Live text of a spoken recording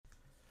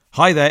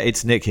Hi there,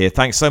 it's Nick here.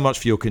 Thanks so much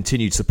for your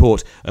continued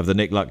support of the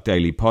Nick Luck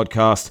Daily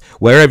podcast.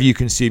 Wherever you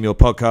consume your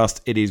podcast,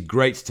 it is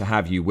great to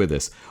have you with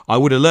us. I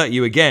would alert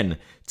you again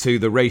to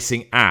the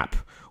racing app,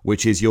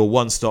 which is your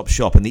one-stop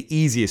shop and the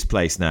easiest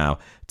place now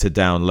to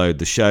download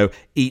the show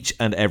each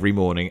and every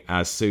morning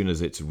as soon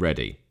as it's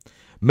ready.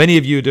 Many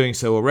of you are doing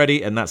so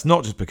already, and that's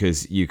not just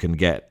because you can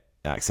get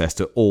access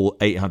to all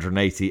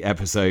 880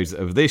 episodes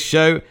of this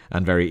show,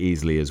 and very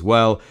easily as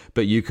well,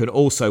 but you can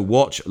also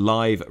watch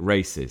live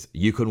races.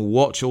 You can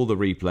watch all the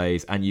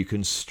replays, and you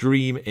can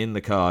stream in the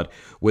card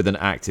with an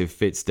active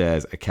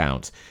FitzDares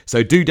account.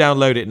 So do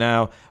download it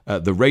now,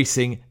 the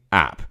racing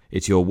app.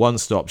 It's your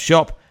one-stop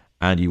shop,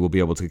 and you will be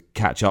able to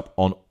catch up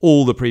on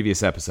all the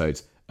previous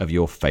episodes of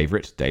your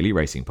favourite daily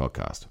racing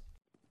podcast.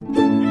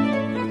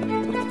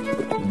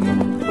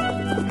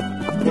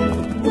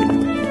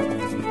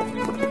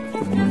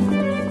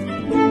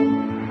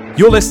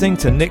 You're listening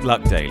to Nick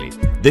Luck Daily.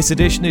 This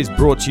edition is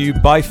brought to you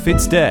by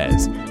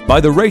FitzDares, by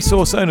the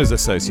Racehorse Owners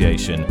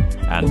Association,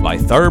 and by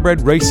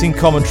Thoroughbred Racing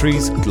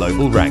Commentary's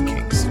Global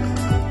Rankings.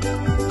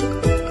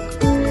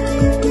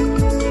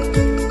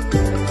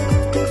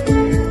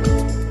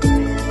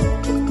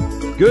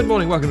 Good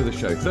morning, welcome to the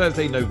show.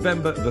 Thursday,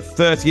 November the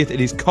 30th.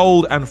 It is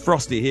cold and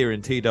frosty here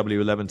in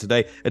TW11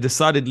 today. A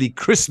decidedly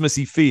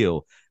Christmassy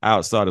feel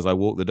outside as I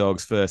walk the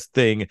dogs first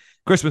thing.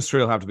 Christmas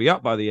tree will have to be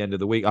up by the end of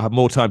the week. I have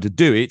more time to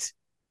do it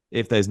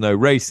if there's no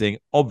racing.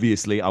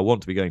 Obviously, I want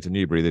to be going to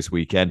Newbury this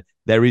weekend.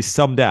 There is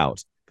some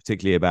doubt,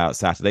 particularly about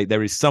Saturday.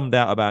 There is some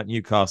doubt about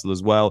Newcastle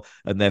as well,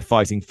 and their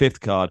fighting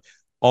fifth card,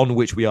 on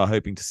which we are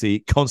hoping to see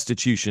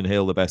Constitution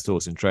Hill, the best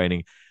horse in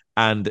training,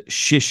 and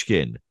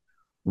Shishkin.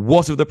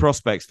 What are the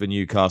prospects for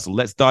Newcastle?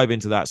 Let's dive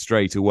into that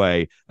straight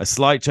away. A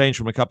slight change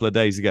from a couple of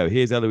days ago.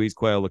 Here's Eloise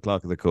Quayle, the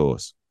clerk of the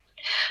course.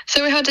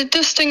 So we had a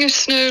dusting of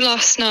snow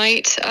last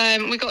night.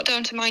 We got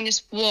down to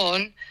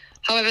 -1.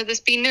 However, there's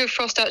been no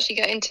frost actually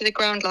getting to the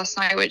ground last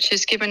night, which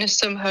has given us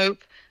some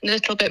hope and a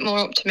little bit more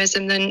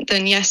optimism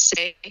than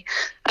yesterday.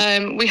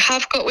 We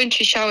have got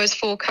wintry showers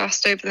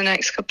forecast over the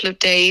next couple of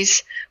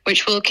days,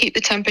 which will keep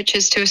the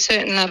temperatures to a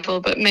certain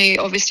level, but may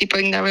obviously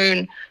bring their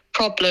own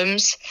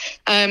problems.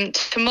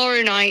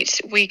 Tomorrow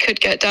night, we could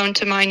get down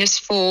to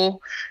 -4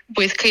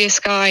 with clear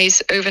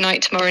skies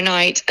overnight tomorrow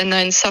night. And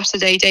then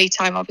Saturday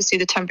daytime, obviously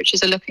the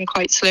temperatures are looking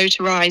quite slow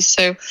to rise.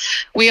 So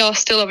we are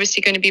still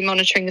obviously going to be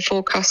monitoring the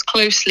forecast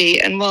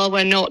closely. And while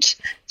we're not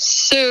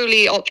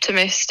solely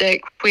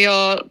optimistic, we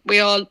are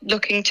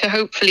looking to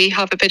hopefully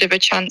have a bit of a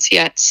chance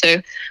yet.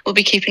 So we'll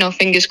be keeping our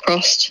fingers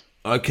crossed.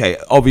 Okay,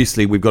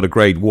 obviously we've got a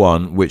grade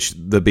 1, which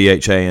the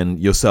BHA and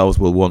yourselves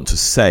will want to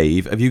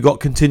save. Have you got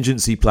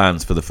contingency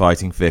plans for the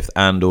fighting fifth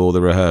and or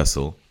the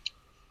rehearsal?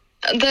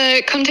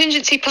 The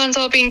contingency plans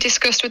are being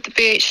discussed with the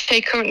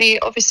BHA currently.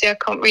 Obviously, I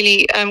can't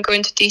really go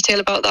into detail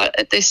about that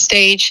at this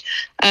stage.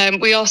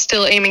 We are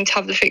still aiming to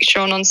have the fixture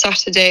on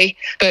Saturday,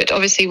 but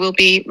obviously we'll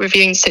be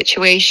reviewing the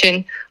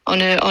situation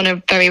on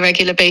a very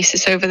regular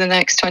basis over the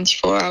next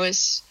 24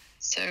 hours.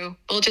 So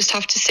we'll just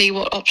have to see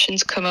what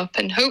options come up,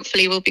 and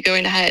hopefully we'll be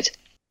going ahead.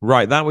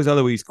 Right, that was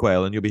Eloise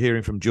Quayle, and you'll be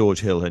hearing from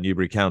George Hill, her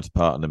Newbury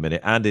counterpart, in a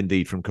minute, and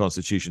indeed from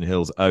Constitution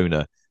Hill's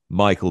owner,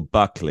 Michael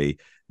Buckley.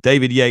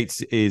 David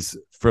Yates is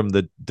from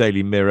the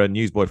Daily Mirror,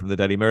 newsboy from the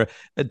Daily Mirror.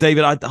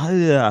 David, I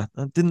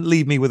didn't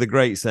leave me with a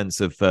great sense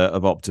of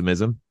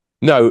optimism.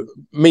 No,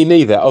 me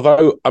neither.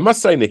 Although I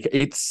must say, Nick,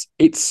 it's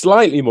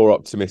slightly more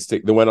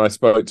optimistic than when I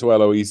spoke to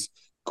Eloise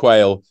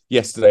Quayle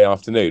yesterday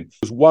afternoon.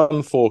 There was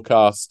one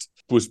forecast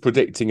was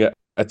predicting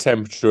a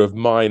temperature of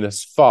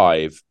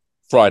 -5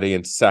 Friday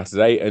into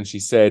Saturday, and she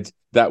said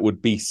that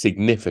would be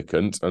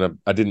significant, and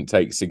I didn't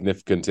take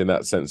significant in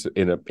that sense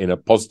in a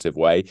positive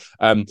way.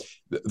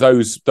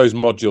 Those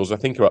modules I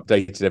think are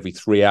updated every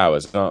 3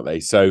 hours, aren't they?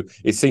 So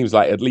it seems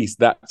like at least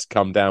that's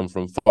come down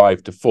from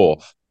 5 to 4.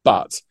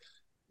 But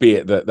be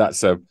it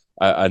that's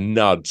a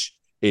nudge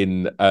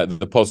in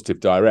the positive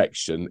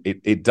direction,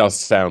 it does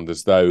sound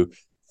as though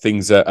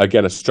things are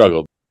going to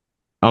struggle.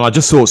 And I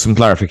just sought some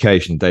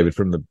clarification, David,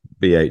 from the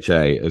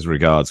BHA as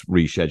regards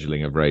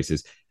rescheduling of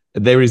races.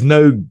 There is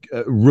no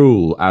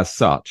rule as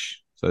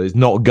such, so it's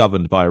not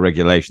governed by a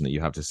regulation that you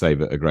have to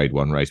save a grade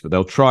 1 race, but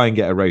they'll try and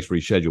get a race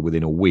rescheduled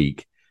within a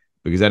week,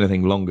 because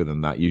anything longer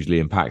than that usually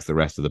impacts the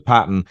rest of the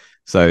pattern.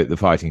 So the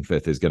fighting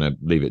fifth is going to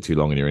leave it too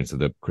long and you're into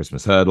the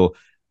Christmas hurdle.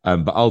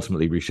 But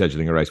ultimately,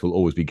 rescheduling a race will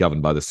always be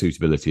governed by the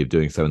suitability of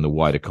doing so in the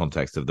wider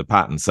context of the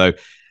pattern. So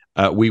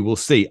we will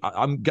see.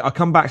 I'll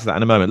come back to that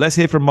in a moment. Let's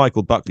hear from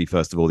Michael Buckley,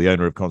 first of all, the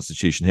owner of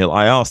Constitution Hill.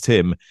 I asked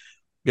him,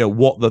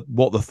 what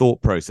the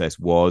thought process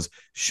was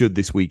should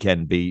this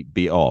weekend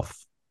be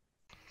off.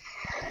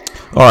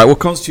 All right, well,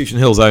 Constitution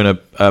Hill's owner,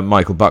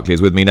 Michael Buckley,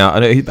 is with me now.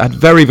 And he had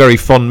very, very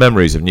fond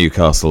memories of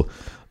Newcastle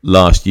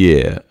last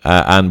year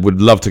and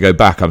would love to go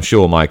back, I'm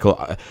sure, Michael.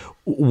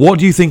 What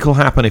do you think will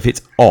happen if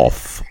it's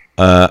off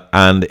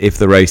and if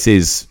the race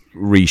is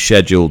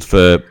rescheduled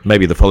for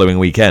maybe the following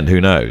weekend?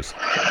 Who knows?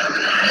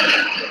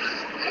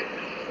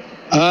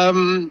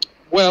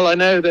 Well, I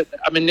know that,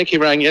 Nicky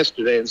rang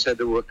yesterday and said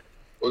there was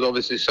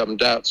obviously some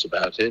doubts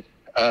about it.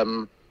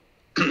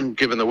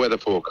 given the weather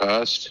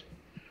forecast.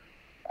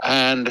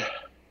 And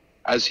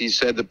as he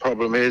said, the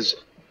problem is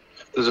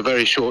there's a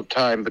very short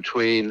time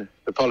between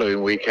the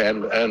following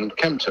weekend and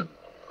Kempton.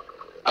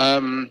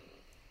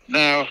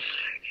 Now,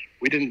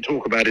 we didn't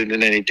talk about it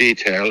in any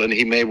detail, and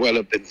he may well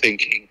have been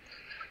thinking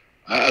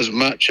as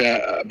much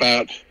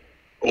about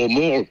or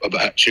more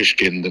about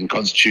Shishkin than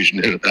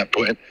Constitution Hill at that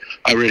point.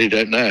 I really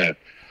don't know.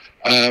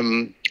 I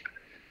mean,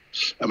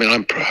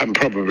 I'm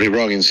probably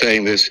wrong in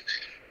saying this,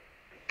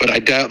 but I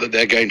doubt that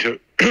they're going to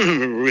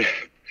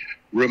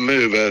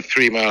remove a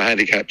 3-mile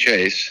handicap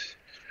chase.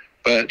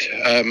 But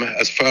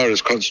as far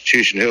as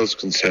Constitution Hill's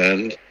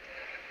concerned,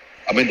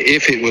 I mean,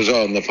 if it was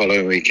on the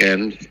following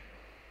weekend,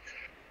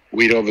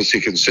 we'd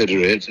obviously consider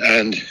it,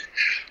 and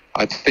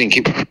I think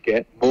it would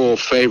get more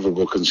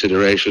favourable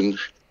consideration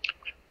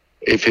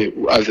if it.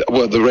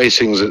 Well, the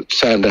racing's at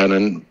Sandown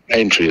and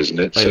Aintree, isn't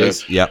it? It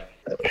is. Yeah.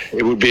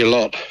 It would be a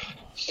lot.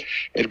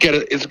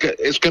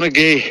 It's going to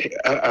give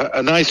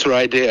a nicer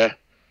idea,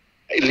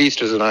 at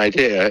least as an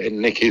idea,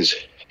 in Nicky's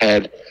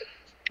head.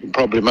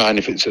 Probably mine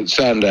if it's at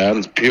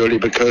Sandown, purely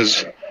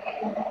because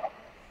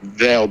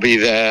they'll be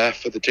there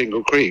for the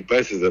Tingle Creek,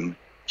 both of them,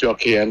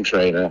 jockey and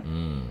trainer.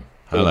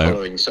 Hello. The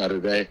following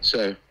Saturday.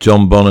 So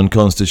John Bon and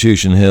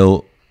Constitution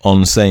Hill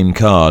on same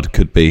card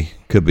could be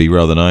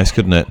rather nice,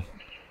 couldn't it?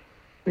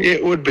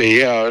 it would be,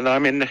 yeah. And I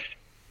mean,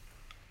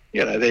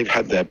 you know, they've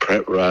had their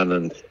prep run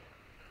and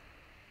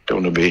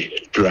don't want to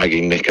be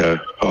dragging Nico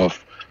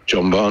off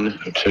John Bon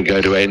to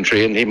go to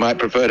Aintree, and he might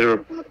prefer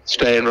to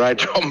stay and ride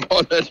John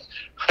Bon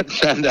at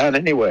Sandown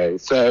anyway.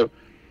 So,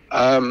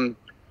 I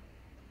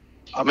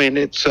mean,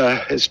 it's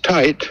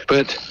tight,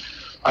 but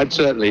I'd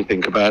certainly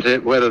think about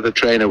it. Whether the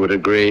trainer would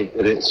agree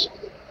that it's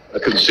a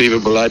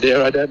conceivable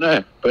idea, I don't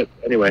know. But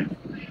anyway,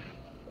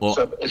 well,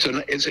 so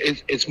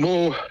it's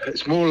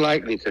more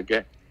likely to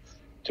get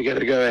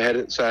a go ahead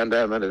at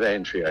Sandown than at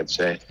Aintree, I'd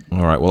say.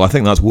 All right. Well, I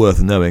think that's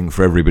worth knowing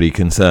for everybody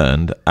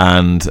concerned.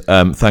 And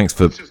thanks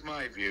for. This is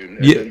my view,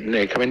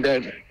 Nick. I mean,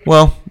 don't.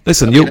 Well,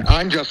 listen,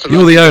 I'm just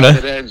you're the owner.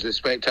 That owns this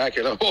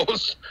spectacular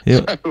horse.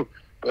 Yeah. So,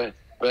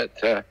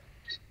 but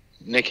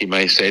Nicky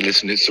may say,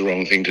 listen, it's the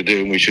wrong thing to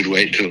do, and we should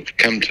wait till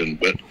Kempton.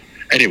 But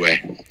anyway,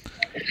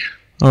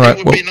 all right.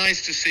 It would be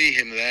nice to see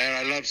him there.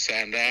 I love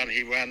Sandown.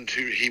 He won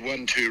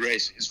two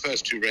races, his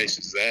first two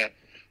races there.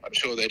 I'm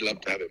sure they'd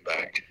love to have him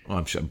back.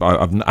 I'm sure.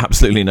 I've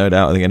absolutely no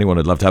doubt. I think anyone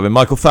would love to have him.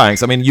 Michael,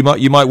 thanks. I mean, you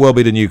might well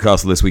be to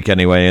Newcastle this week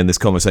anyway, and this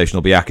conversation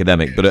will be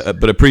academic. Yes.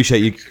 But appreciate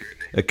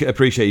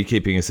you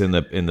keeping us in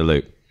the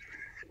loop.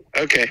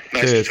 Okay,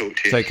 nice Cheers. to talk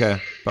to you. Take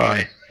care.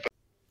 Bye.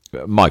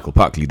 Michael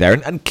Buckley there,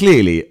 and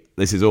clearly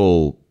this is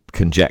all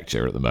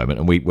conjecture at the moment,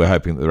 and we're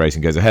hoping that the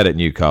racing goes ahead at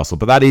Newcastle.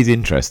 But that is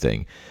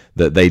interesting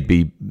that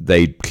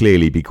they'd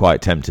clearly be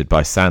quite tempted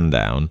by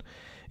Sandown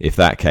if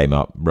that came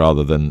up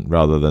rather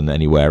than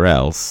anywhere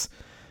else,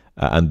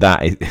 and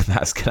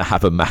that's going to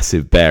have a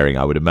massive bearing,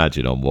 I would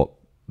imagine, on what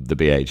the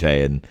BHA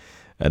and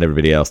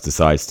everybody else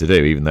decides to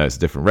do, even though it's a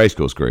different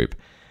racecourse group,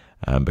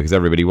 because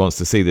everybody wants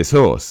to see this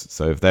horse.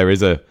 So if there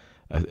is a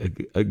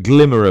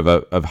glimmer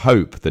of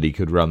hope that he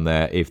could run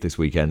there if this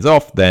weekend's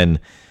off, then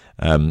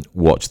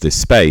watch this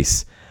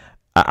space.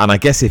 And I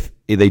guess if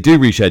they do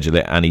reschedule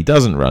it and he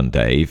doesn't run,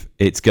 Dave,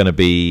 it's going to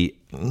be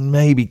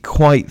maybe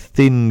quite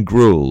thin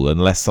gruel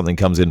unless something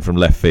comes in from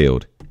left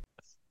field.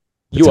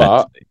 You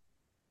are.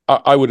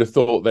 I would have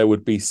thought there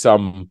would be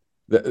some,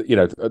 you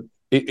know,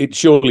 it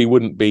surely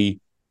wouldn't be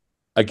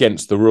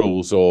against the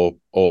rules or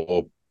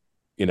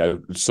you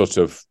know, sort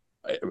of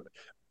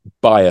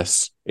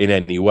bias in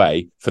any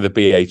way for the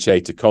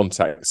BHA to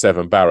contact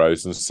Seven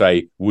Barrows and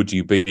say, would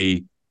you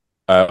be,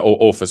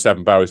 or for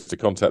Seven Barrows to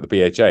contact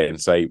the BHA and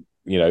say,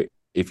 you know,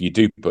 if you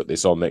do put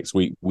this on next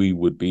week, we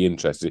would be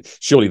interested.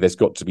 Surely there's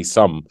got to be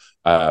some.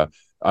 I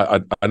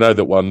know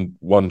that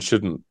one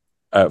shouldn't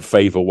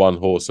favour one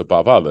horse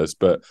above others,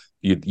 but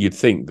you'd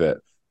think that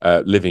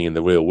living in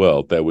the real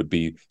world, there would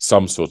be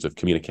some sort of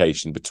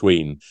communication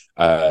between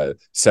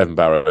Seven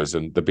Barrows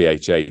and the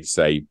BHA to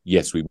say,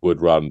 yes, we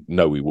would run,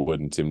 no, we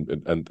wouldn't, and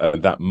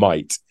that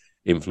might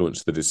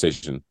influence the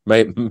decision.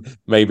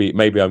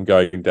 Maybe I'm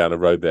going down a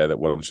road there that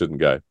one shouldn't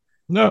go.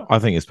 No, I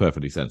think it's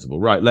perfectly sensible.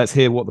 Right, let's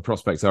hear what the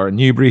prospects are at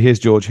Newbury. Here's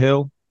George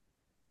Hill.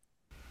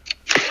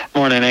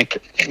 Morning,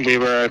 Nick. We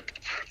were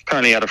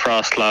currently at a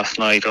frost last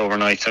night,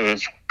 overnight, so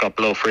it got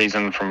below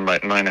freezing from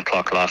about 9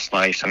 o'clock last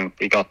night, and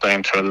we got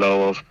down to a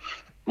low of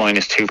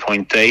minus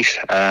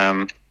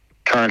 2.8.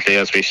 Currently,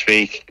 as we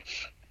speak,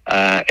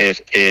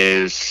 it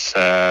is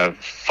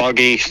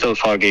foggy, still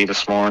foggy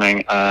this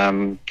morning.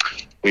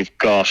 We've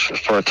got,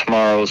 for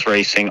tomorrow's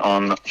racing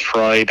on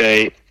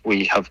Friday,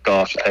 we have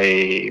got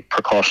a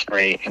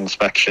precautionary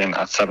inspection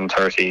at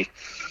 7:30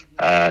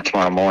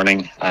 tomorrow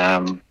morning,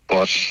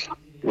 but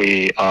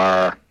we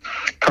are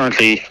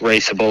currently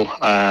raceable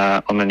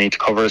underneath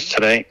covers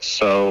today.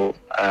 So,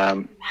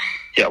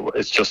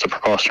 it's just a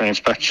precautionary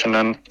inspection,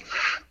 and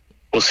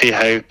we'll see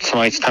how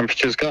tonight's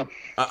temperatures go.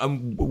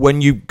 When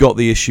you got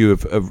the issue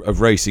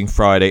of racing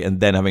Friday and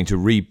then having to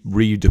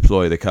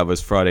redeploy the covers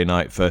Friday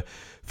night for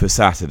for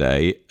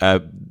Saturday.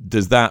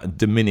 Does that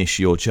diminish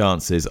your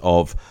chances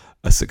of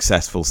a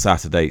successful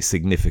Saturday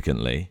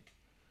significantly?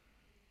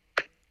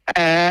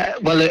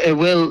 Well, it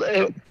will.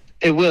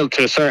 It will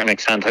to a certain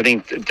extent. I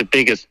think the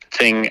biggest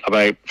thing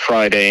about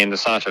Friday and the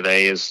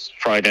Saturday is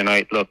Friday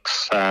night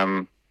looks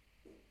a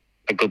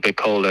good bit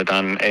colder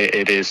than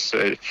it is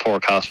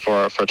forecast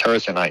for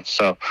Thursday night.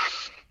 So,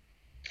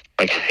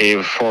 like,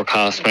 he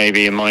forecast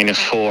maybe a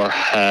 -4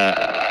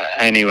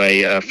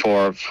 anyway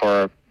for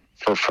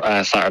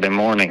Saturday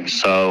morning.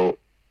 So,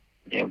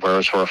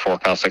 whereas we're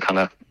forecast a kind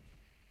of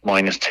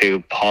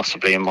 -2,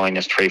 possibly a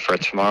 -3 for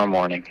tomorrow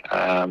morning.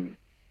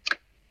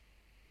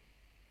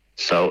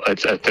 So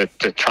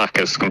the track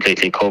is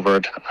completely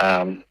covered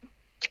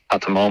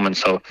at the moment.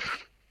 So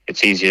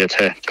it's easier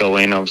to go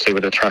in, obviously,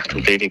 with a track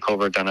completely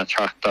covered than a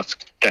track that's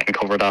getting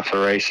covered after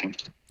racing.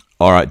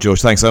 All right,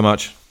 George, thanks so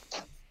much.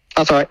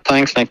 That's all right.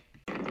 Thanks, Nick.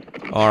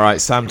 All right,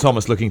 Sam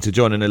Thomas looking to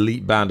join an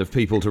elite band of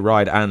people to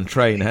ride and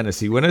train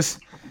Hennessy winners.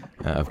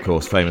 Of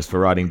course, famous for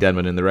riding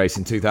Denman in the race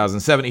in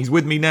 2007. He's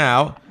with me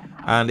now,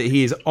 and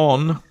he is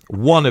on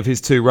one of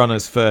his 2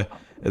 runners for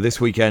this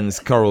weekend's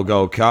Coral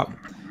Gold Cup.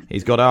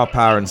 He's got Our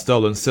Power and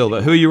Stolen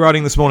Silver. Who are you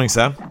riding this morning,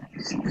 Sam?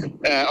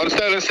 On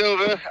Stolen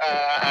Silver,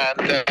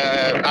 and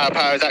Our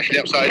Power is actually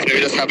upside. We're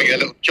just having a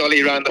little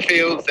jolly around the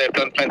fields. They've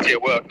done plenty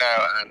of work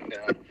now, and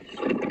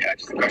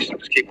just a question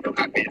of just keeping them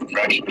happy and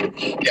fresh.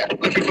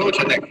 Looking forward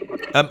to it, Nick.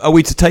 Are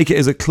we to take it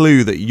as a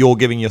clue that you're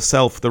giving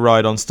yourself the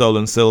ride on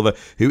Stolen Silver,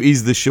 who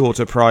is the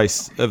shorter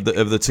price of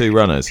the 2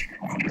 runners?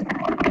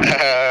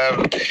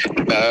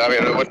 No, I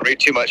mean, I wouldn't read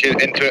too much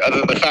into it, other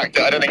than the fact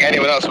that I don't think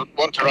anyone else would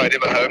want to ride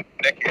him at home.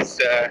 Nick is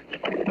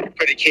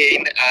pretty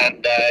keen,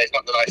 and he's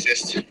not the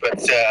nicest,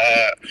 but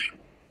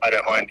I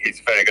don't mind.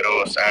 He's a very good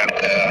horse, and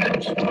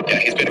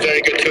he's been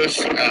very good to us.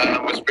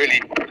 Was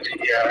really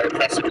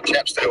impressive at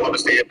Chepstow.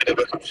 Obviously, a bit of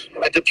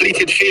a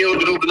depleted field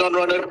with all the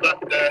non-runners, but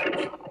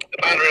the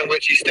manner in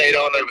which he stayed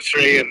on over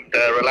 3 and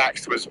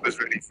relaxed was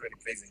really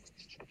pleasing.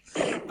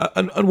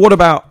 And what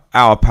about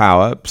Our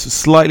Power?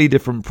 Slightly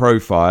different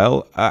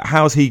profile.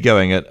 How's he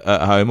going at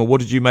home? Or what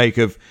did you make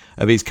of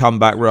his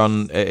comeback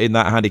run in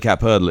that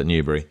handicap hurdle at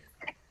Newbury?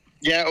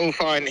 Yeah, all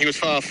fine. He was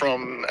far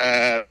from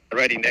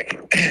ready, Nick.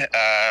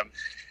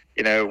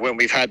 When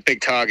we've had big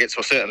targets,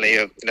 or certainly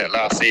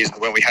last season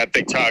when we had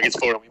big targets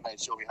for him, we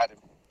made sure we had him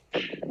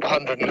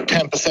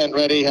 110%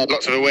 ready. Had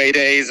lots of away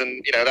days,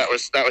 and that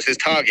was his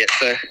target.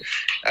 So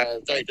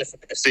very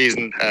different this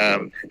season.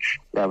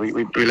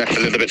 We left a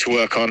little bit to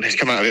work on. He's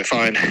come out of it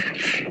fine.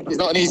 He's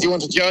not an easy one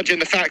to judge in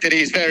the fact that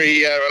he's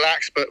very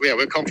relaxed, but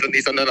we're confident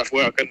he's done enough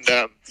work,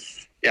 and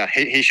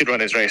he should run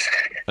his race.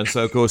 And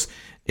so, of course,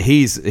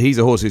 he's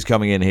a horse who's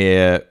coming in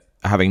here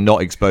having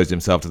not exposed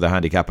himself to the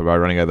handicapper by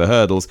running over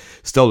hurdles.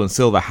 Stolen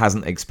Silver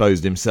hasn't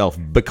exposed himself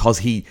because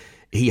he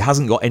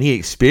hasn't got any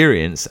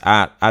experience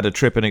at a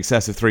trip in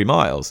excess of 3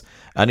 miles,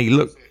 and he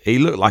looked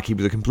like he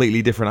was a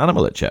completely different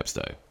animal at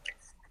Chepstow.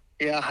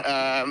 Yeah,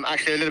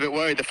 actually a little bit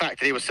worried the fact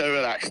that he was so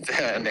relaxed,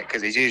 Nick,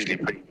 because he's usually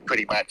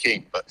pretty mad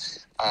keen. But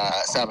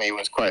Sammy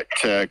was quite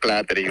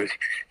glad that he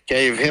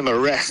gave him a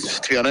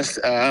rest, to be honest.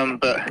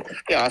 But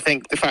I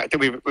think the fact that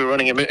we were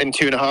running him in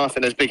 2.5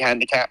 in those big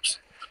handicaps,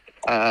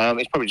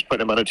 he's probably just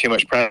putting him under too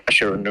much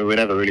pressure, and we're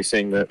never really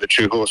seeing the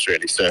true horse,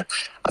 really. So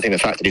I think the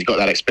fact that he's got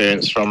that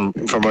experience from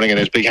running in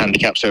those big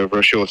handicaps over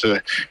a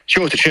shorter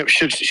trip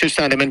should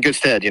stand him in good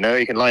stead. You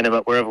can line him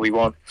up wherever we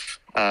want.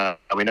 And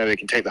we know they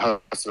can take the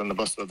hustle and the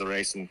bustle of the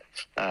race, and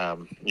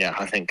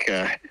I think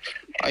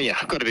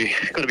got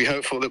to be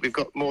hopeful that we've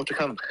got more to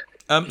come.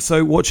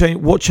 So what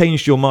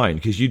changed your mind?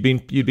 Because you'd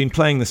been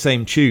playing the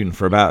same tune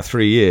for about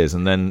 3 years,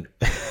 and then,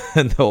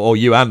 or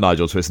you and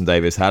Nigel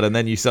Twiston-Davies had, and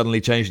then you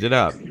suddenly changed it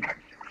up.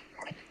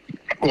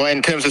 Well,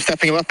 in terms of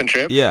stepping him up in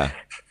trip? Yeah.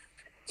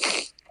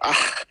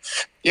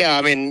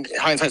 I mean,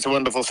 hindsight's a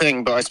wonderful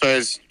thing, but I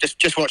suppose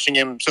just watching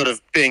him sort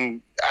of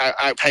being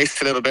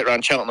outpaced a little bit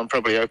around Cheltenham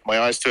probably opened my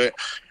eyes to it.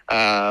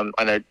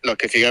 I know,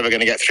 look, if you're ever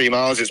going to get 3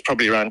 miles, it's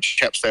probably around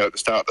Chepstow at the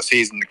start of the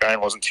season. The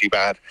ground wasn't too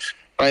bad.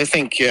 But I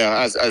think,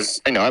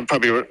 as you know, I'm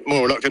probably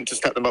more reluctant to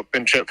step them up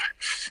in trip.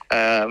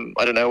 I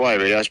don't know why,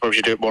 really. I probably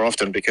should do it more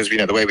often because,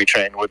 the way we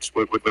train would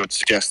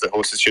suggest that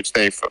horses should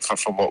stay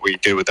from what we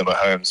do with them at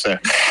home. So,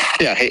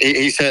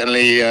 he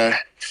certainly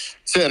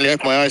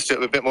opened my eyes to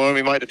it a bit more, and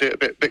we might do it a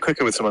bit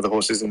quicker with some other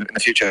horses in the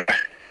future.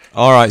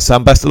 All right,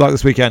 Sam, best of luck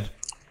this weekend.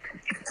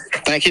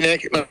 Thank you,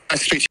 Nick. Nice to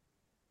speak to you.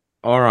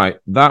 All right,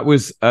 that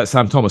was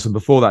Sam Thomas, and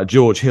before that,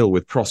 George Hill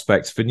with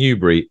prospects for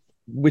Newbury,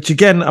 which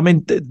again, I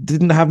mean,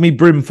 didn't have me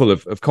brimful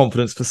of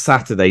confidence for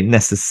Saturday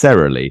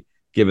necessarily,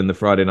 given the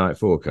Friday night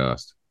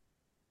forecast.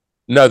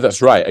 No,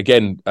 that's right.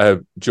 Again,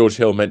 George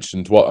Hill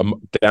mentioned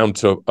down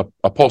to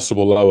a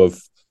possible low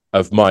of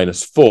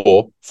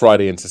 -4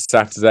 Friday into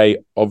Saturday.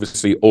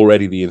 Obviously,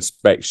 already the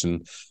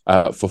inspection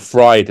for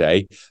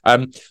Friday.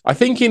 I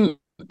think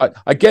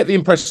I get the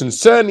impression,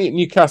 certainly at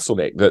Newcastle,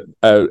 Nick, that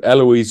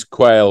Eloise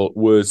Quayle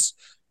was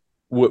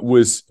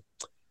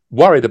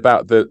worried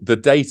about the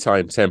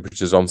daytime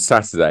temperatures on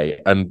Saturday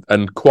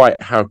and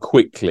quite how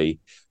quickly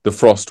the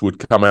frost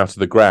would come out of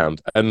the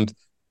ground. And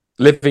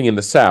living in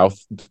the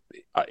south,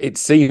 it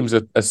seems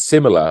a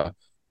similar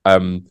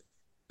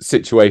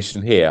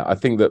situation here. I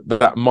think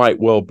that might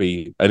well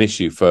be an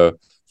issue for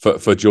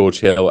George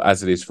Hill,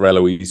 as it is for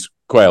Eloise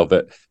Quayle,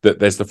 that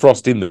there's the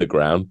frost in the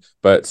ground,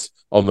 but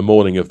on the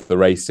morning of the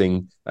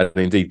racing, and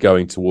indeed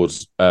going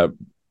towards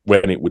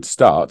when it would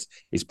start,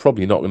 is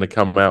probably not going to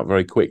come out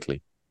very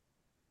quickly.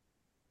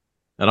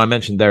 And I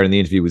mentioned there in the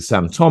interview with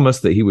Sam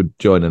Thomas that he would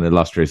join an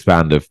illustrious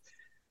band of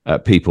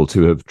people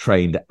to have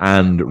trained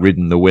and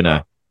ridden the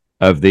winner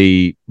of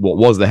what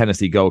was the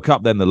Hennessy Gold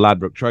Cup, then the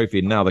Ladbroke Trophy,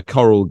 and now the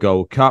Coral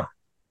Gold Cup.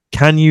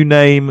 Can you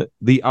name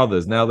the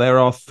others? Now, there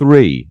are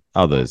 3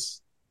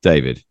 others,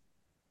 David.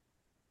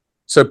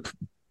 So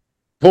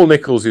Paul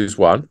Nicholls is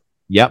one.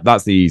 Yep,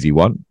 that's the easy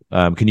one.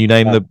 Can you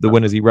name the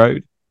winners he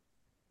rode?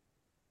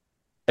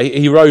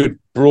 He rode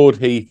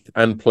Broadheath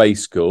and Play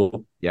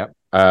School. Yep.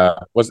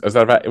 Was that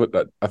about?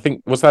 I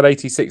think was that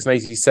 86 and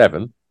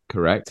 87?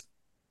 Correct.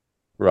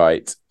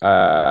 Right.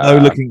 No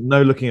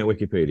looking at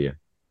Wikipedia.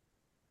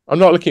 I'm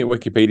not looking at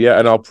Wikipedia,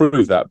 and I'll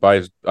prove that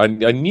by. I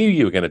knew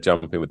you were going to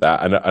jump in with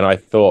that, and I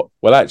thought,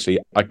 well, actually,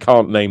 I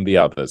can't name the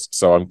others,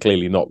 so I'm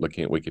clearly not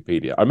looking at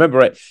Wikipedia. I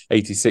remember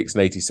 86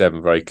 and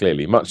 87 very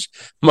clearly, much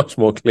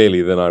more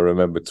clearly than I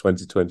remember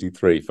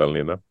 2023.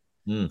 Funnily enough.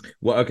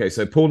 Well, okay,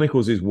 so Paul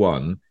Nicholls is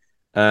one.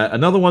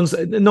 Another one's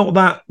not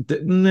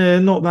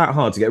that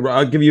hard to get.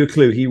 I'll give you a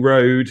clue. He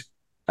rode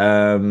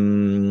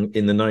in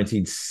the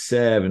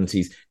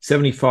 1970s,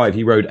 75.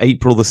 He rode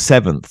April the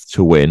 7th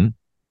to win.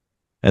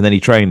 And then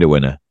he trained a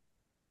winner.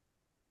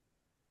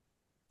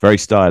 Very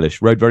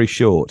stylish. Rode very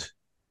short.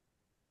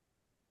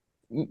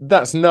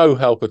 That's no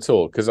help at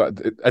all.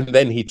 And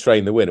then he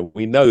trained the winner.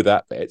 We know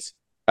that bit.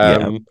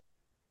 No,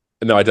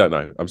 I don't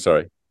know. I'm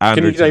sorry.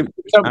 Andrew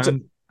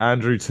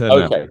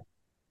Turnell.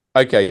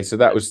 Okay. So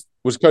that was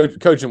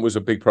Cogent was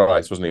a big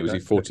prize, wasn't he? Was he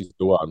 40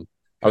 to 1?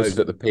 I was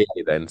at the PA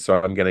then, so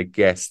I'm going to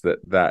guess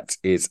that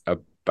is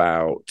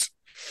about.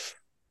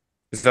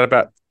 Is that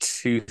about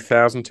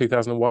 2000,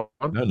 2001?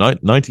 No,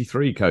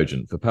 93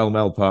 Cogent for Pell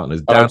Mell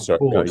Partners.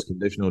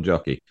 Conditional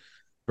jockey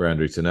for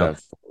Andrew Turnell.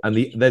 And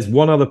there's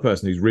one other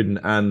person who's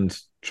ridden and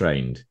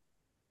trained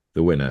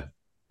the winner,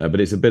 but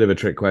it's a bit of a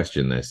trick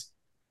question, this.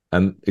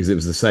 And because it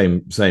was the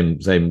same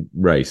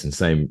race and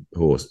same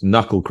horse.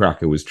 Knuckle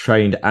Cracker was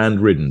trained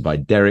and ridden by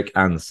Derek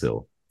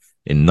Ansell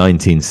in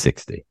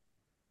 1960.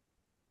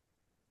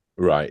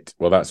 Right.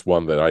 Well, that's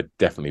one that I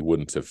definitely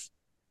wouldn't have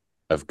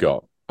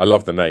got. I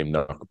love the name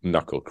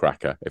Knuckle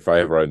Cracker. If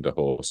I ever owned a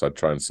horse, I'd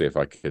try and see if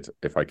I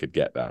could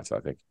get that, I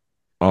think.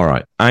 All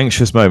right.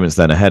 Anxious moments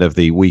then ahead of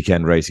the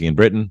weekend racing in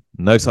Britain.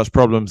 No such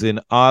problems in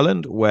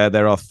Ireland, where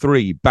there are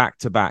 3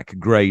 back-to-back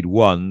Grade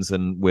 1s,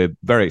 and we're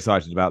very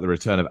excited about the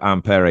return of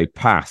Ampere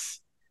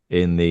Pass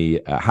in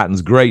the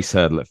Hatton's Grace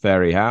Hurdle at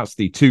Fairyhouse.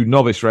 The 2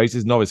 novice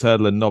races, Novice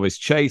Hurdle and Novice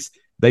Chase,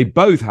 they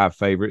both have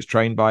favourites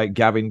trained by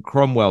Gavin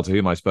Cromwell, to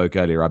whom I spoke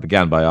earlier. I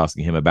began by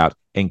asking him about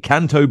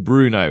Encanto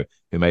Bruno,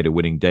 who made a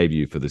winning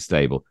debut for the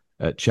stable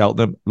at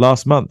Cheltenham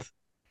last month.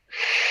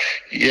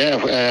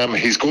 Yeah,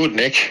 he's good,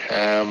 Nick. He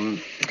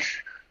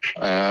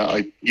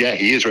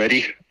is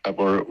ready.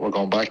 We're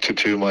going back to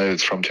 2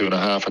 miles from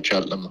 2.5 at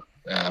Cheltenham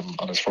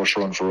on his first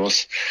run for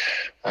us.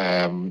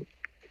 I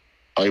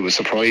was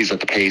surprised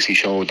at the pace he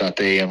showed that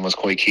day and was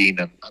quite keen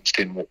and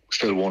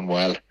still won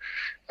well.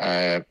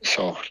 Looking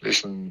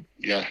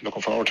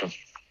forward to him.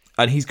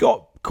 And he's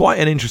got quite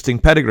an interesting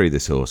pedigree,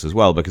 this horse, as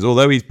well, because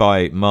although he's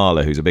by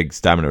Marler, who's a big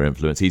stamina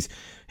influence, he's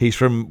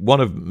from one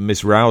of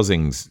Miss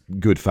Rousing's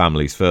good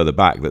families further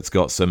back that's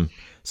got some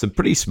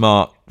pretty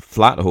smart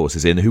flat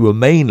horses in, who are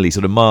mainly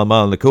sort of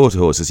mile and a quarter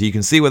horses. So you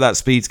can see where that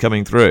speed's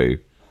coming through.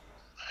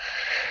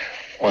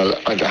 Well,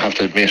 I have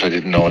to admit I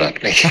didn't know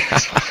that, Nick.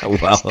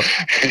 Well,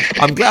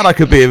 I'm glad I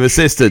could be of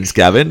assistance,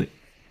 Gavin.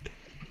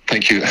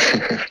 Thank you.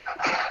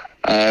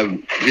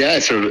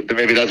 So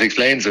maybe that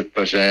explains it,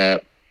 but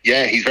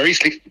he's very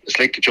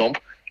slick to jump,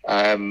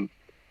 and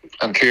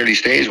clearly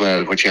stays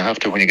well, which you have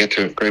to when you get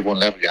to Grade 1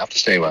 level. You have to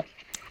stay well.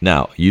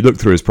 Now, you look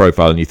through his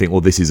profile and you think,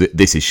 well, this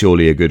is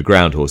surely a good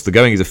ground horse. The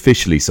going is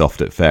officially soft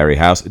at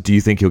Fairyhouse. Do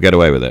you think he'll get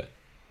away with it?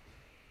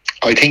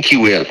 I think he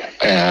will.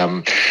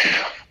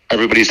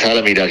 Everybody's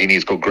telling me that he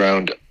needs good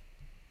ground.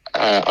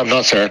 I'm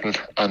not certain,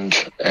 and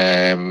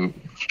I'm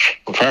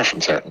far from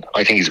certain.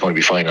 I think he's going to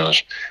be fine on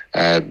it.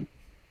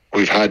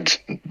 We've had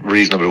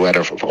reasonable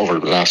weather over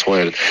the last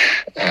while.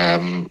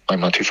 I'm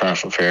not too far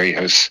from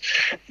Fairyhouse.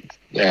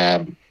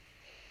 The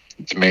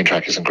main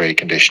track is in great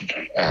condition.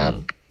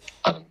 I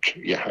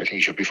think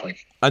he should be fine.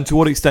 And to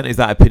what extent is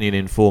that opinion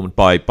informed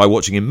by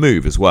watching him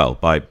move as well,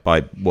 by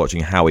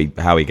watching how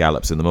he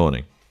gallops in the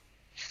morning?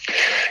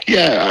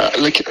 Yeah,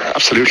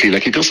 absolutely.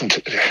 He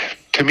doesn't.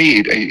 To me,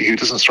 he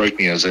doesn't strike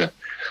me as a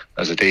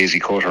daisy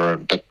cutter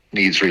that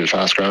needs real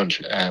fast ground.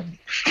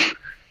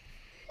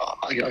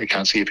 I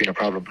can't see it being a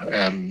problem.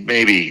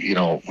 Maybe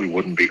we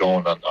wouldn't be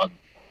going on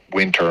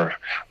winter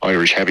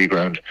Irish heavy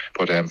ground,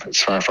 but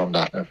it's far from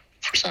that now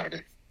for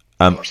Saturday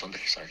or Sunday.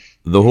 Sorry.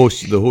 The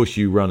horse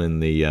you run in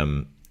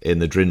the in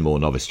the Drinmore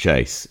Novice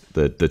Chase,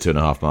 the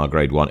 2.5 mile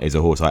Grade 1, is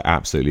a horse I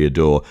absolutely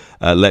adore.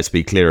 Let's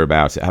be clear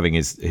about it. Having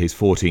his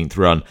 14th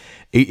run,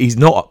 he's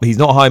not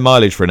high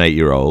mileage for an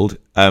 8-year-old.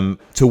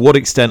 To what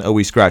extent are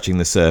we scratching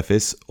the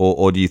surface,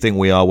 or do you think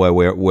we are where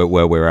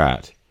we're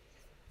at?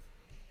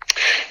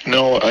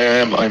 No, I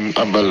am.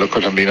 I'm well. Look,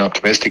 I'm being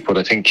optimistic, but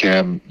I think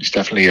he's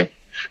definitely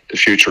the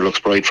future looks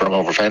bright for him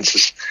over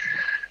fences.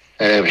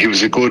 He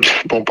was a good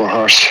bumper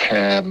horse.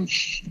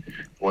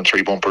 Won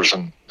 3 bumpers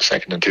and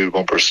second and 2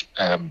 bumpers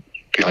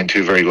behind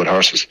 2 very good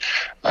horses.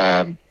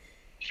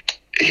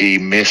 He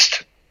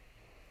missed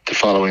the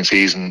following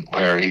season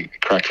where he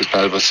cracked his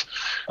pelvis,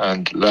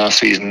 and last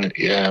season,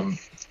 he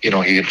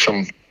had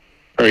some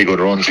very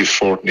good runs. He was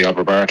 4th in the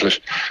Albert Bartlett,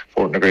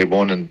 4th in the Grade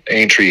 1 in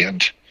Aintree,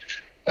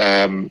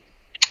 and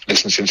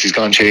listen, since he's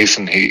gone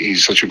chasing,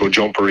 he's such a good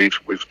jumper.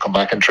 We've come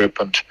back and trip,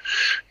 and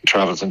he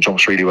travels and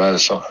jumps really well.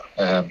 So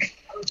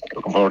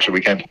looking forward to the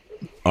weekend.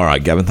 All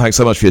right, Gavin, thanks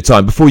so much for your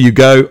time. Before you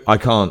go, I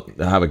can't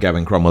have a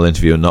Gavin Cromwell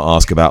interview and not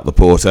ask about the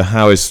Porter.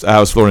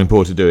 How's Florian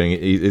Porter doing?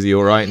 Is he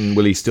all right, and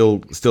will he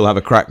still have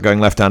a crack going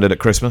left-handed at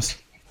Christmas?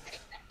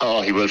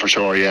 Oh, he will for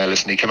sure. Yeah,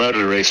 listen, he came out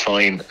of the race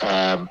fine.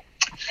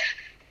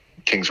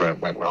 Things went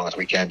wrong at the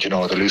weekend.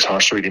 The loose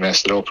horse really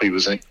messed it up. He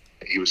was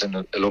in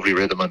a lovely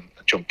rhythm and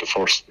jumped the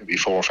first maybe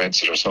 4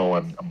 fences or so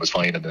and was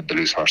fine, and then the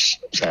loose horse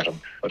set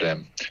him. But I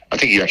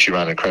think he actually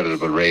ran an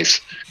incredible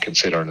race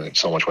considering that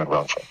so much went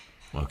wrong for him.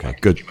 Okay,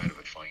 good.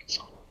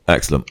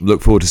 Excellent.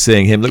 Look forward to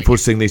seeing him. Look forward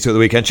to seeing these 2 at the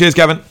weekend. Cheers,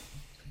 Gavin.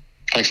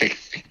 Thanks, Nick.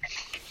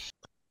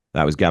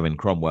 That was Gavin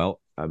Cromwell.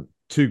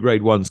 2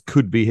 Grade 1s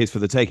could be his for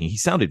the taking. He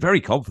sounded very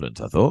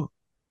confident, I thought.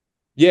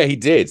 Yeah, he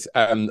did.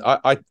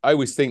 I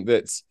always think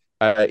that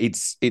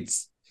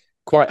it's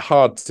quite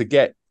hard to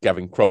get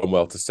Gavin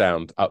Cromwell to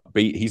sound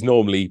upbeat. He's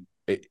normally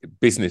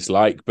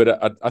business-like,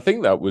 but I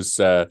think that was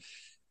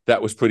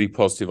pretty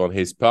positive on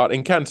his part.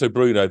 In Canto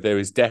Bruno, there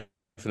is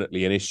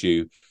definitely an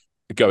issue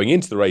going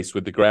into the race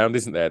with the ground,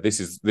 isn't there?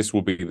 This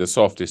will be the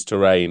softest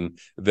terrain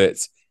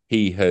that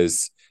he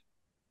has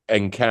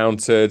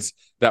encountered.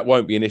 That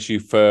won't be an issue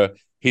for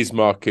his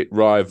market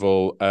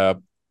rival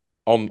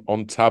on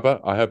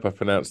Taba. I hope I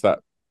pronounced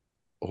that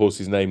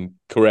horse's name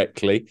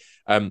correctly.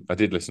 I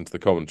did listen to the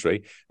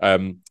commentary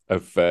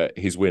of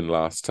his win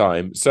last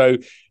time. So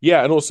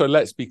yeah, and also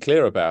let's be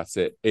clear about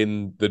it.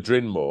 In the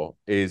Drinmore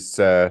is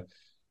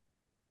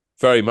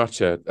very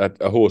much a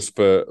horse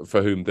for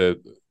whom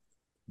the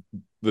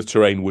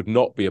terrain would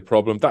not be a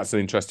problem. That's an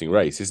interesting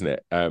race, isn't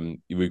it?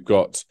 We've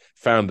got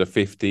Founder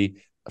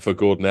 50 for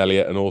Gordon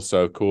Elliott, and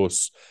also, of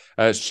course,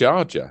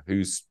 Sharjah,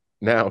 who's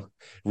now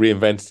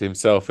reinvented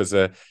himself as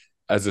a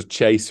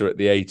chaser at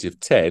the age of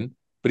 10.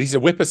 But he's a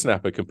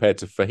whippersnapper compared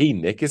to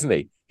Faheen, Nick, isn't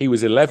he? He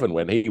was 11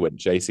 when he went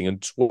chasing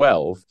and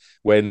 12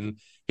 when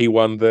he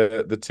won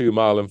the 2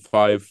 mile and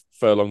 5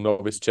 furlong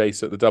novice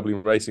chase at the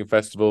Dublin Racing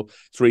Festival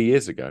 3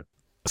 years ago.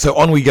 So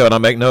on we go, and I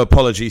make no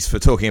apologies for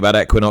talking about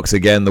Equinox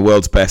again. The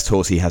world's best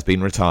horse. He has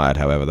been retired,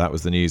 however. That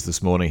was the news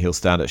this morning. He'll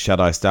stand at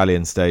Shaddai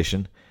Stallion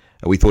Station.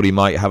 We thought he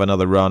might have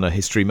another run, a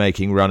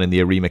history-making run in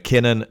the Arima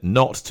Kinnan.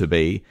 Not to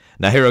be.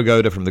 Naohiro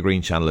Goda from the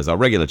Green Channel is our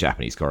regular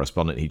Japanese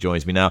correspondent. He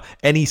joins me now.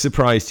 Any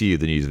surprise to you,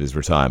 the news of his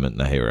retirement,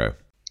 Naohiro?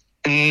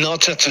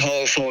 Not at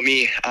all for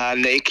me,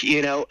 Nick.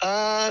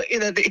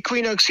 The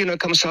Equinox,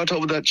 comes out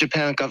of the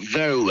Japan Cup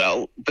very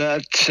well,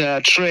 but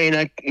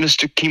trainer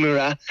Mr.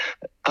 Kimura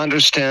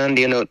understand,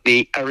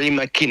 the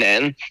Arima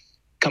Kinnan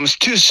comes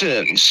too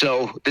soon,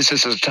 so this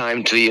is a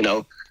time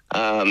to,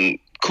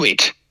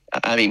 quit.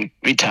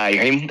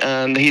 Retire him,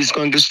 and he's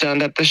going to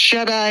stand at the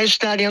Shaddai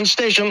Stallion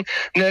Station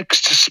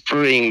next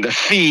spring. The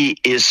fee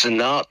is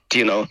not,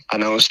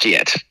 announced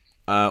yet.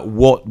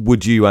 What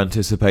would you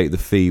anticipate the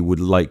fee would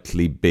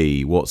likely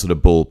be? What sort of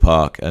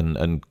ballpark,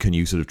 and can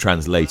you sort of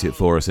translate it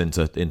for us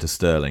into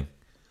sterling?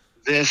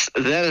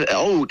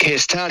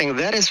 Sterling,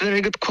 that is a very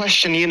good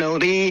question.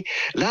 The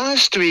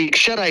last week,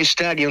 Shaddai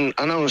Stallion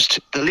announced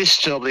the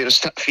list of the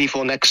start fee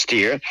for next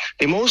year.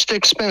 The most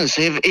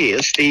expensive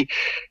is the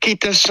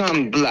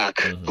Kita-san Black,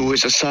 who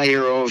is a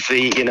sire of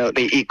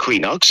the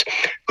Equinox,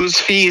 whose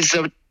fee is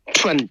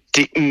 20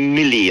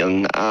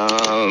 million,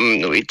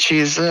 which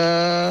is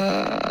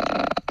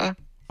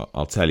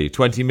I'll tell you,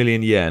 20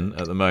 million yen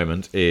at the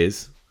moment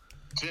is...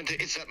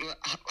 It's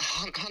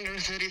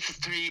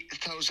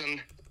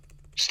 133,000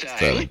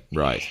 sterling.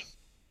 Right.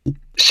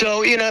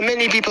 So,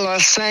 many people are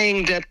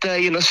saying that,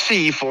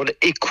 fee for the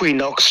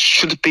Equinox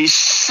should be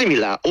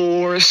similar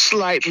or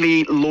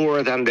slightly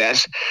lower than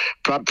that,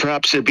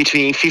 perhaps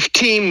between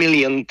 15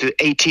 million to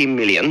 18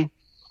 million.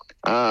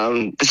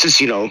 This is,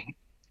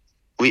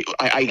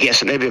 I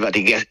guess, and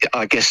everybody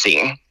are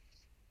guessing.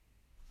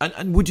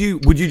 And would you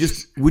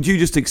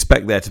just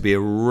expect there to be a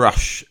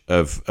rush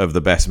of the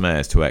best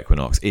mares to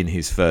Equinox in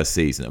his first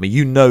season? I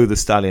mean, the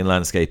stallion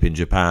landscape in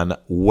Japan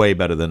way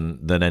better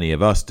than any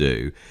of us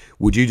do.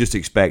 Would you just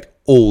expect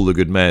all the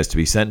good mares to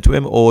be sent to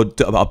him, or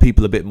are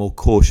people a bit more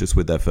cautious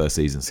with their first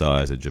season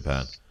sires in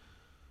Japan?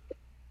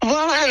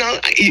 Well, I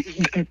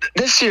know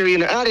this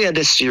year, earlier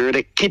this year,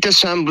 the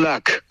Kitasan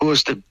Black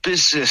was the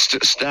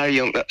busiest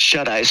stallion,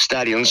 shut-eye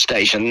stallion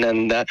station,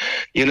 and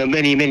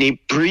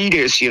many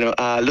breeders,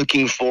 are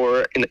looking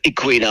for an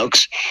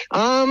Equinox.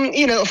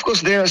 Of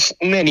course, there's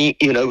many,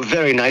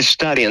 very nice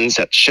stallions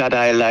at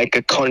shut-eye like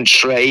a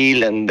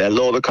Contrail and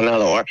Lord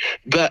Canalor,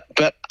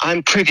 but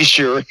I'm pretty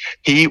sure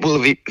he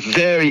will be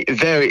very,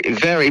 very,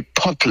 very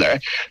popular,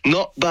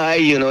 not by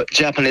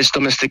Japanese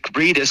domestic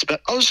breeders,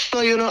 but also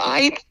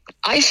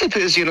I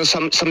suppose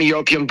some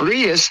European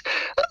breeders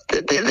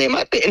they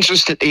might be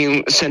interested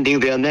in sending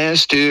their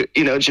mares to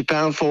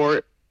Japan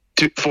for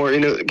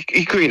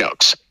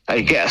Equinox,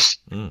 I guess.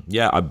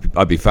 Yeah,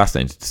 I'd be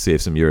fascinated to see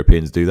if some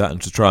Europeans do that and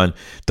to try and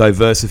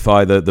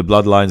diversify the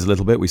bloodlines a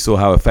little bit. We saw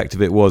how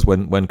effective it was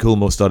when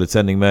Coolmore started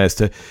sending mares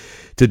to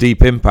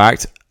Deep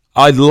Impact.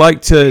 I'd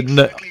like to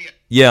Exactly.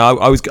 Yeah,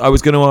 I was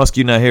going to ask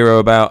you, Naohiro,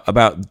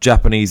 about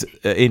Japanese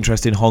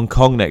interest in Hong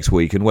Kong next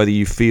week and whether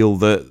you feel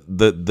that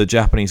the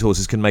Japanese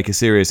horses can make a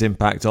serious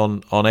impact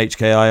on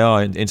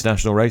HKIR,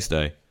 International Race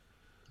Day.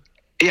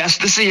 Yes,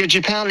 this year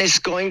Japan is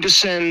going to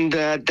send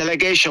a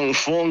delegation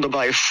formed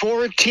by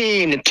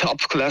 14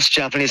 top-class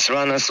Japanese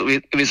runners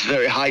with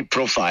very high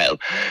profile.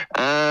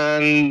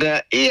 And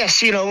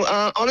yes,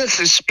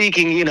 honestly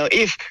speaking,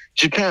 if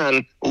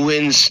Japan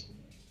wins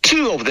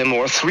 2 of them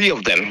or 3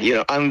 of them,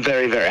 I'm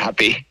very, very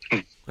happy.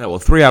 Yeah, well,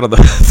 3 out of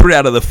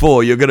the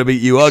 4, you are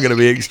going to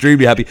be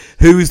extremely happy.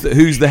 Who's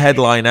the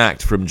headline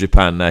act from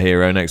Japan,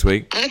 Naohiro, next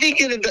week? I think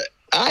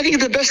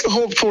the best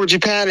hope for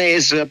Japan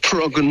is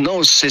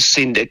Prognosis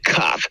in the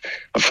Cup.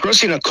 Of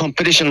course,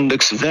 competition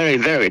looks very,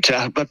 very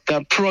tough, but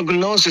the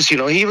Prognosis,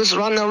 he was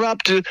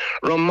runner-up to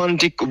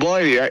Romantic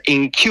Warrior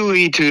in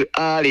QE2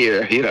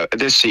 earlier,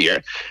 this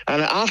year.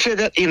 And after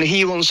that,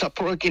 he won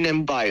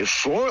Sapporo by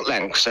 4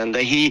 lengths, and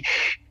he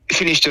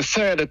finished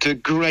 3rd at the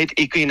Great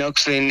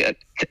Equinox in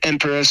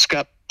Emperor's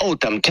Cup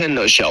Autumn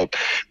Tenno Show.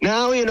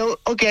 Now,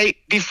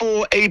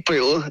 before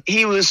April,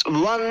 he was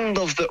one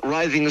of the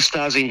rising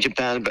stars in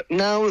Japan, but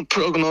now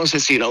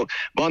Prognosis,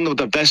 one of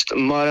the best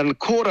modern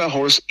quarter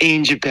horse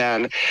in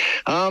Japan.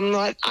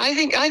 I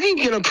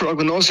think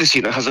Prognosis,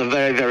 has a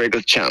very, very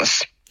good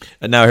chance.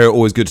 And now, here,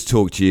 always good to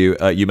talk to you.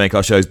 You make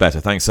our shows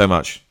better. Thanks so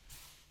much.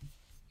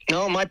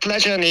 No, my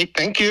pleasure, Nick.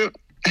 Thank you.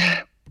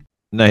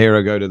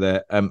 Naohiro Goda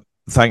there.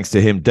 Thanks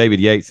to him, David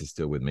Yates is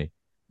still with me.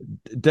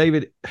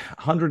 David,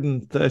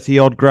 130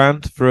 odd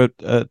grand for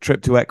a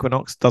trip to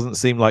Equinox doesn't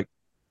seem like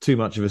too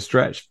much of a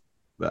stretch.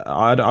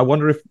 I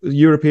wonder if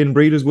European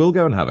breeders will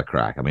go and have a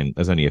crack. I mean,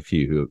 there's only a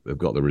few who have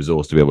got the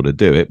resource to be able to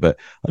do it, but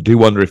I do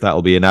wonder if that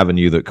will be an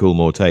avenue that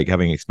Coolmore take,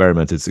 having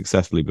experimented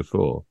successfully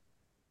before.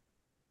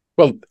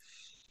 Well,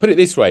 put it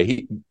this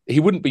way, he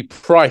wouldn't be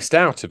priced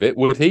out of it,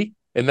 would he,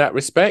 in that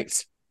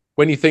respect?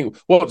 When you think,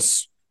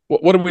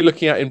 what are we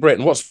looking at in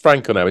Britain? What's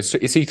Franco now? Is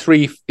he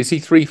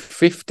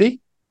 350?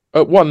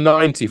 At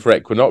 190 for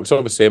Equinox,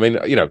 obviously, I mean,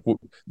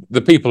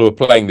 the people who are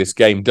playing this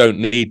game don't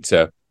need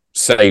to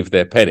save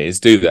their pennies,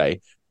 do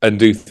they? And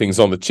do things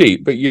on the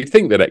cheap. But you'd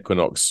think that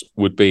Equinox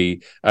would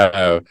be...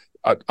 I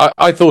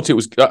thought it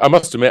was... I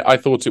must admit, I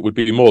thought it would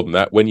be more than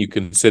that when you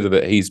consider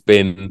that he's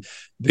been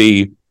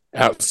the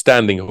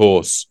outstanding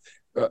horse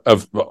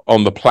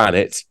on the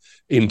planet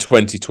in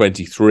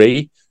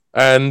 2023.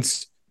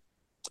 And...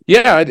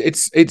 yeah,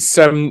 it's.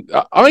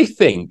 I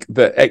think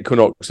that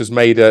Equinox has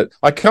made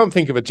I can't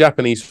think of a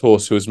Japanese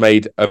horse who has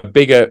made a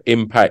bigger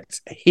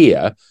impact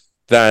here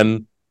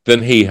than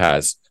he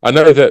has. I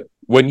know that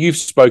when you've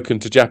spoken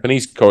to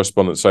Japanese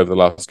correspondents over the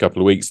last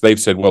couple of weeks, they've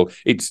said, well,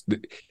 it's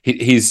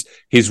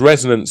his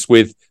resonance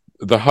with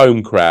the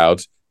home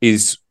crowd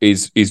is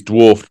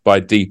dwarfed by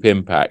Deep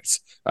Impact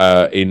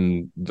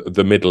in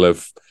the middle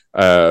of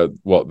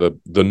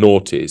the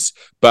noughties,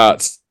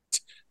 but.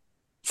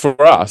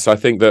 For us, I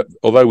think that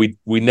although we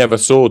never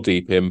saw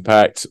Deep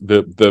Impact,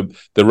 the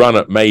run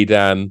at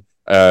Maidan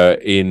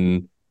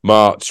in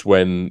March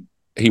when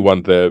he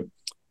won the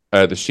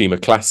Shima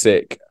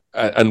Classic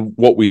and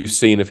what we've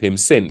seen of him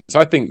since,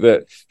 I think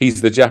that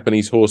he's the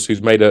Japanese horse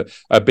who's made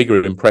a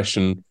bigger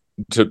impression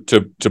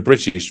to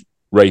British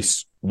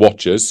race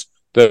watchers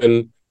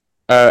than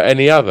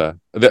any other.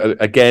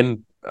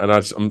 Again, and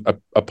I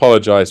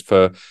apologise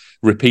for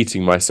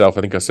repeating myself.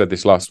 I think I said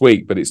this last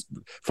week, but it's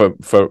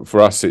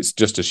for us, it's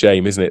just a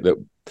shame, isn't it, that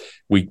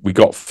we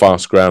got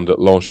fast ground at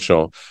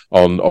Longchamp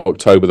on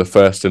October the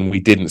 1st and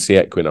we didn't see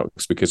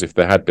Equinox, because if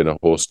there had been a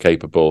horse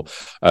capable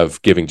of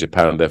giving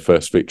Japan their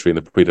first victory in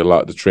the Prix de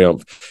l'Arc de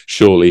Triomphe,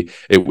 surely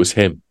it was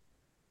him.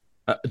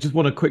 I just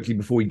want to quickly,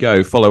 before we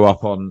go, follow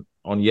up on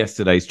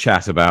yesterday's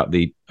chat about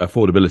the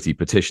affordability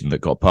petition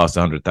that got past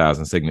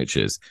 100,000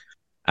 signatures.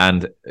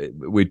 And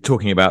we're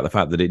talking about the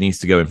fact that it needs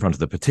to go in front of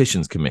the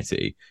petitions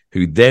committee,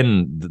 who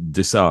then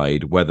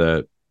decide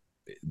whether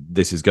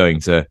this is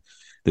going to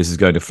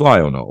fly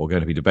or not, or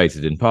going to be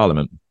debated in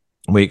Parliament.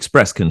 And we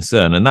express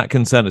concern, and that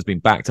concern has been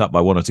backed up by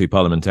 1 or 2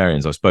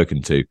 parliamentarians I've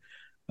spoken to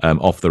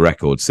off the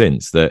record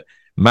since, that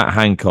Matt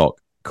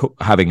Hancock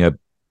having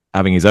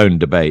his own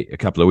debate a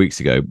couple of weeks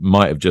ago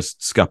might have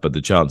just scuppered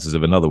the chances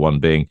of another one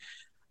being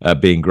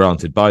being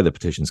granted by the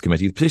Petitions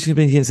Committee. The Petitions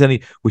Committee,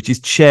 incidentally, which is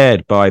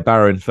chaired by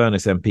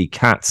Barrow-in-Furness MP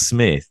Cat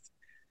Smith,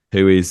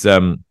 who is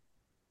a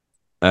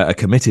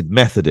committed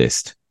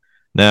Methodist.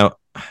 Now,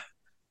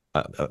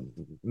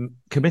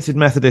 committed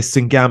Methodists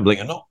in gambling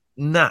are not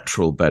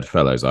natural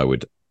bedfellows, I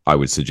would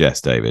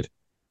suggest, David.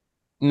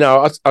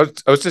 No, I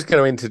was just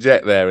going to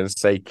interject there and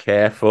say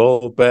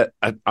careful, but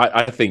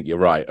I think you're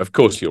right. Of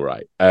course, you're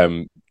right.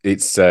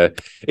 It's a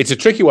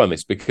tricky one,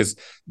 this, because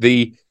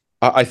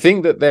I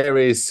think that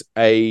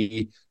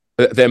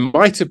there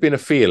might have been a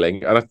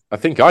feeling, and I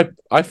think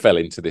I fell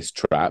into this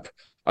trap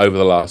over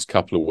the last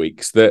couple of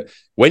weeks, that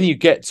when you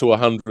get to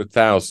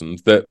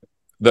 100,000, that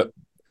the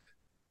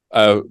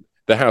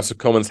House of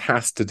Commons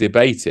has to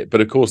debate it.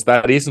 But of course,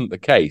 that isn't the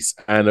case,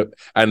 and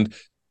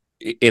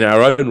in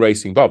our own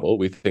racing bubble,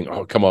 we think,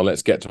 oh, come on,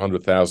 let's get to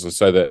 100,000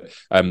 so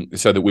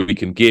that we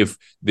can give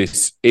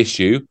this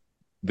issue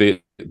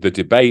the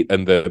debate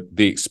and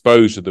the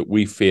exposure that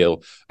we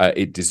feel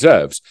it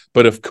deserves.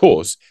 But of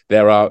course,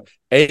 there are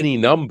any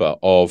number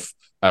of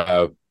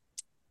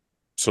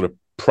sort of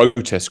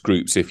protest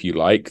groups, if you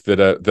like, that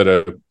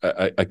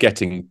are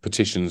getting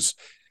petitions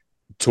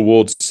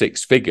towards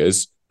six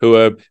figures.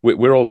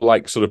 We're all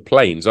like sort of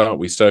planes, aren't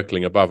we,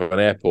 circling above an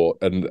airport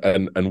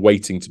and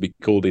waiting to be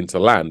called into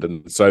land.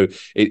 And so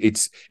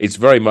it's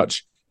very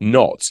much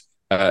not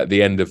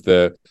the end of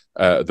the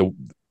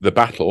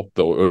battle.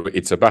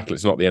 It's a battle.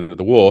 It's not the end of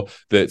the war.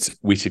 That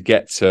we should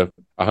get to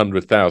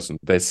 100,000.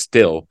 There's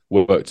still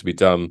work to be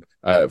done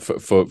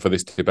for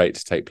this debate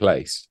to take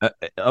place.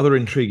 Other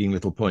intriguing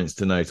little points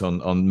to note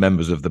on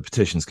members of the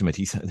Petitions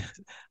Committee.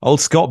 Old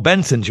Scott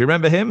Benson, do you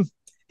remember him?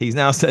 He's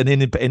now an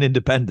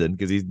independent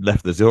because he's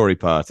left the Tory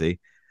party,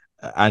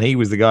 and he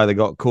was the guy that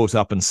got caught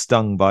up and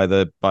stung by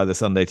the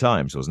Sunday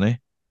Times, wasn't he?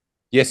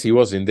 Yes, he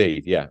was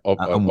indeed. Yeah.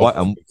 And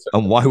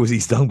why was he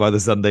stung by the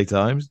Sunday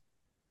Times?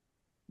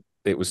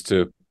 It was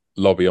to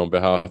lobby on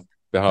behalf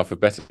of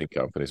betting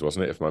companies,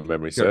 wasn't it? If my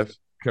memory serves.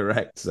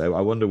 Correct. So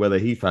I wonder whether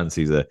he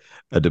fancies a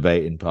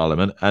debate in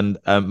Parliament. And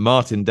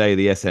Martin Day,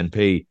 the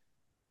SNP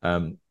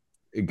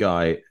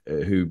guy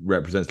who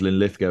represents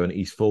Linlithgow and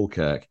East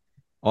Falkirk,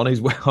 on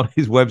his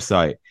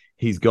website,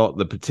 he's got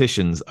the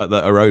petitions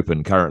that are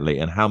open currently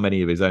and how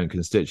many of his own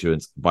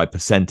constituents by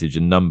percentage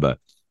and number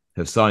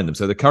have signed them.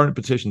 So the current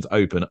petitions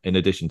open, in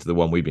addition to the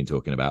one we've been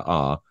talking about,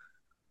 are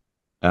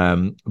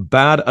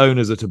bad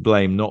owners are to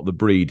blame, not the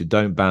breed.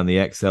 Don't ban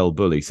the XL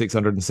bully.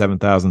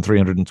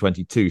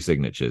 607,322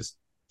 signatures.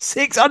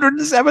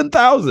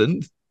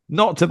 607,000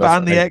 not to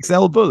ban the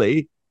XL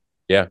bully.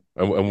 Yeah,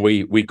 and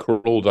we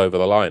crawled over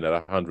the line at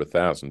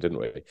 100,000, didn't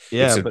we?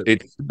 Yeah, but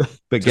get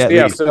see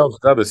ourselves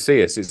and others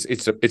see us.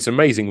 It's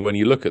amazing when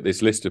you look at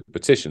this list of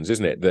petitions,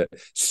 isn't it? That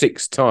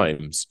 6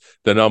 times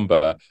the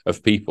number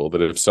of people that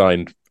have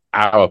signed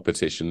our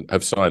petition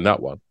have signed that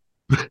one.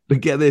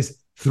 But get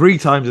this: 3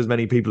 times as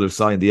many people have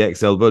signed the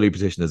XL bully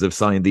petition as have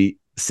signed the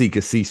seek a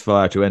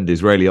ceasefire to end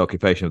Israeli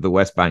occupation of the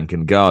West Bank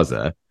and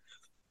Gaza.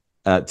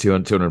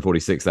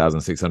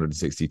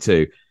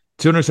 246,662.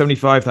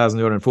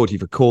 275,240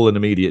 for call an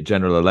immediate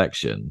general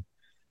election.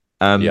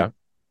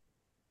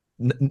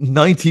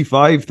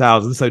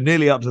 95,000, so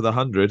nearly up to the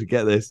 100.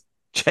 Get this: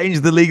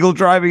 change the legal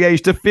driving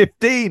age to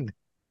 15.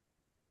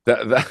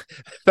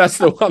 That's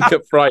the one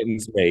that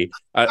frightens me.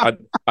 I'd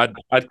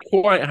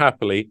quite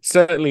happily,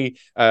 certainly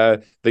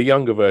the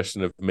younger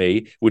version of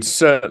me would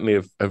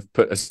certainly have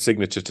put a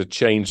signature to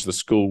change the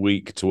school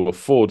week to a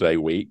 4-day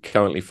week,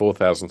 currently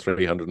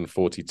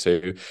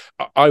 4,342.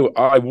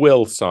 I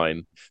will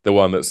sign the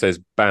one that says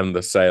ban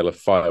the sale of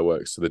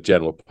fireworks to the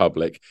general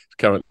public,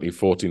 currently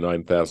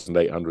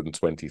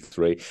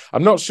 49,823.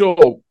 I'm not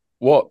sure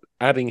what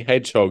adding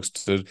hedgehogs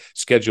to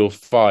Schedule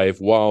 5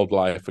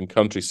 Wildlife and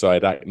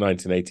Countryside Act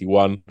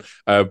 1981,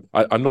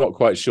 I'm not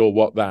quite sure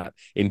what that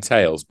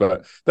entails,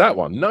 but that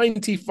one,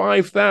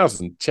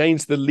 95,000,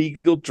 change the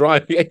legal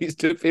driving age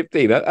to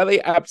 15. Are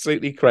they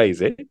absolutely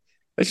crazy?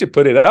 They should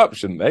put it up,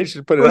 shouldn't they? They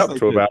should put it up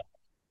to about...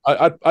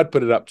 I'd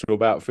put it up to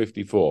about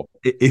 54.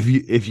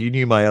 If you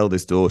knew my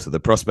eldest daughter, the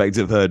prospect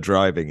of her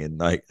driving in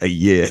like a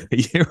year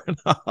and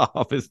a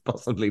half is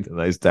possibly the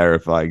most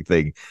terrifying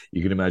thing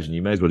you can imagine.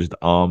 You may as well just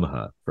arm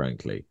her,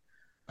 frankly.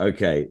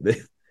 Okay,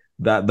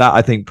 that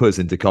I think puts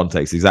into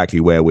context exactly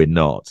where we're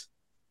not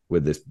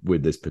with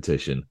this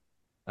petition.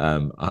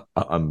 I'm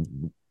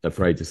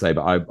afraid to say,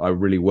 but I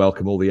really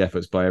welcome all the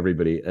efforts by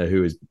everybody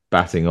who is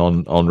batting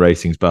on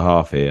racing's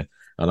behalf here,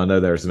 and I know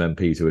there are some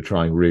MPs who are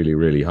trying really,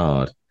 really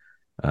hard.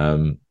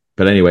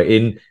 But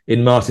anyway,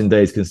 in Martin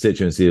Day's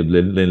constituency of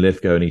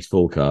Linlithgow and East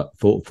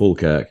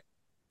Falkirk,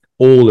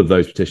 all of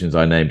those petitions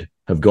I named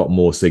have got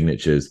more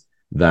signatures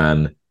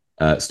than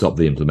stop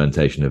the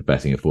implementation of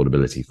betting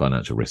affordability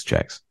financial risk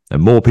checks.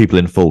 And more people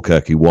in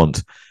Falkirk who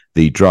want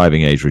the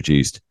driving age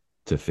reduced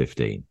to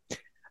 15.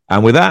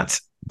 And with that,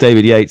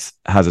 David Yates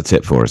has a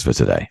tip for us for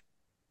today.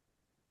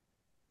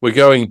 We're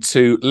going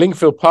to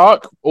Lingfield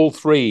Park. All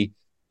 3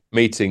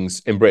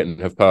 meetings in Britain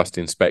have passed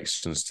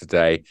inspections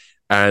today.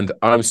 And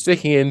I'm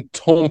sticking in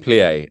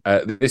Templier.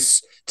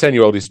 This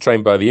 10-year-old is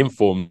trained by the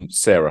informed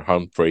Sarah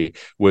Humphrey,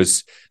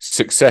 was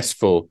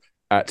successful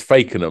at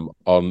Fakenham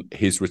on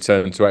his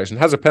return to action.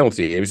 Has a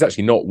penalty here. He was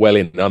actually not well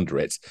in under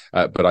it,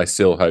 but I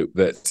still hope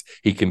that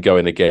he can go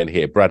in again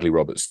here. Bradley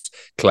Roberts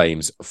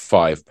claims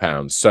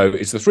 £5. So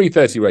it's the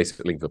 3:30 race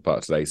at Lingford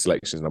Park today.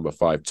 Selection is number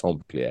 5,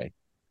 Templier.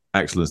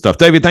 Excellent stuff.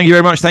 David, thank you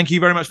very much. Thank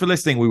you very much for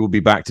listening. We will be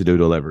back to do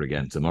it all over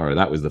again tomorrow.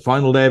 That was the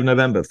final day of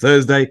November,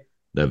 Thursday,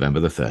 November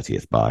the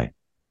 30th. Bye.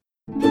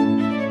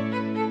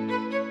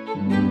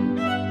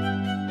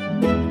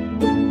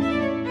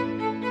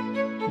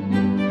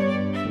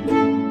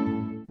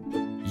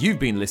 You've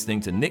been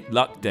listening to Nick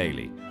Luck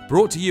Daily,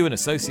 brought to you in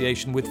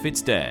association with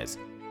FitzDares,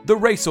 the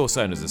Racehorse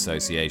Owners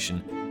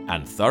Association,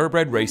 and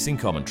Thoroughbred Racing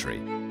Commentary.